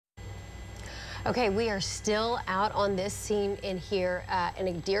Okay, we are still out on this scene in here in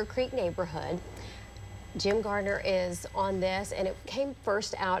a Deer Creek neighborhood. Jim Gardner is on this, and it came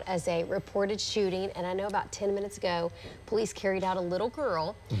first out as a reported shooting. And I know about 10 minutes ago, police carried out a little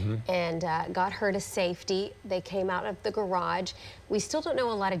girl and got her to safety. They came out of the garage. We still don't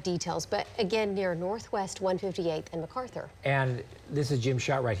know a lot of details, but again, near Northwest 158th and MacArthur. And this is Jim's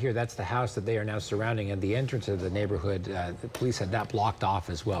shot right here. That's the house that they are now surrounding, and the entrance of the neighborhood, the police had that blocked off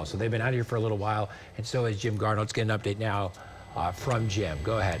as well. So they've been out here for a little while, and so is Jim Gardner. Let's get an update now from Jim.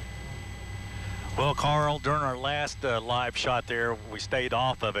 Go ahead. Well, Carl, during our last live shot there, we stayed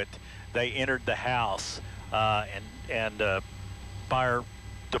off of it. They entered the house, and fire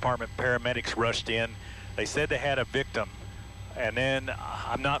department paramedics rushed in. They said they had a victim, and then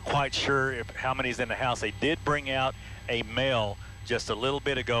I'm not quite sure how many's in the house. They did bring out a male just a little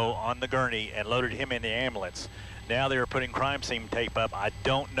bit ago on the gurney and loaded him in the ambulance. Now they are putting crime scene tape up. I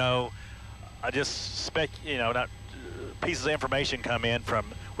don't know. I just not pieces of information come in from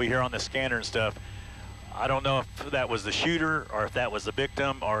we hear on the scanner and stuff. I don't know if that was the shooter or if that was the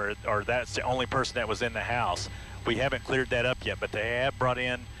victim or that's the only person that was in the house. We haven't cleared that up yet, but they have brought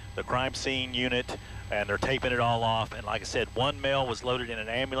in the crime scene unit and they're taping it all off. And like I said, one male was loaded in an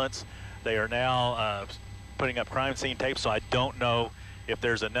ambulance. They are now putting up crime scene tape, so I don't know if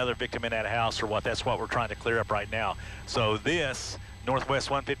there's another victim in that house or what. That's what we're trying to clear up right now. So this Northwest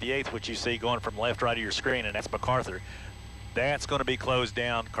 158th, which you see going from left to right of your screen, and that's MacArthur, that's going to be closed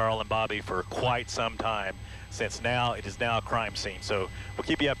down, Carl and Bobby, for quite some time, since now it is now a crime scene. So we'll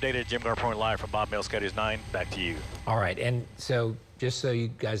keep you updated. Jim Gardner live from Bob Mills, Scotty's 9. Back to you. All right, and so just so you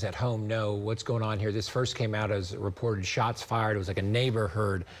guys at home know what's going on here, this first came out as reported shots fired. It was like a neighbor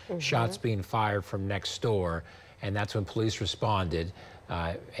heard shots being fired from next door, and that's when police responded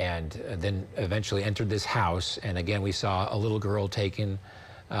and then eventually entered this house. And again, we saw a little girl taken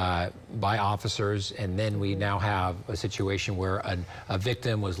by officers, and then we now have a situation where a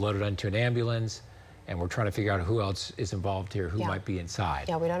victim was loaded onto an ambulance, and we're trying to figure out who else is involved here, who might be inside.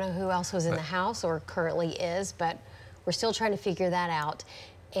 Yeah, we don't know who else was in the house or currently is, but we're still trying to figure that out.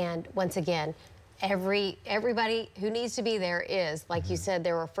 And once again, everybody who needs to be there is, like you said,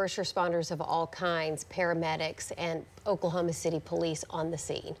 there were first responders of all kinds, paramedics, and Oklahoma City police on the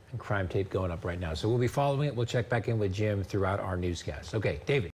scene. And crime tape going up right now. So we'll be following it. We'll check back in with Jim throughout our newscast. Okay, David.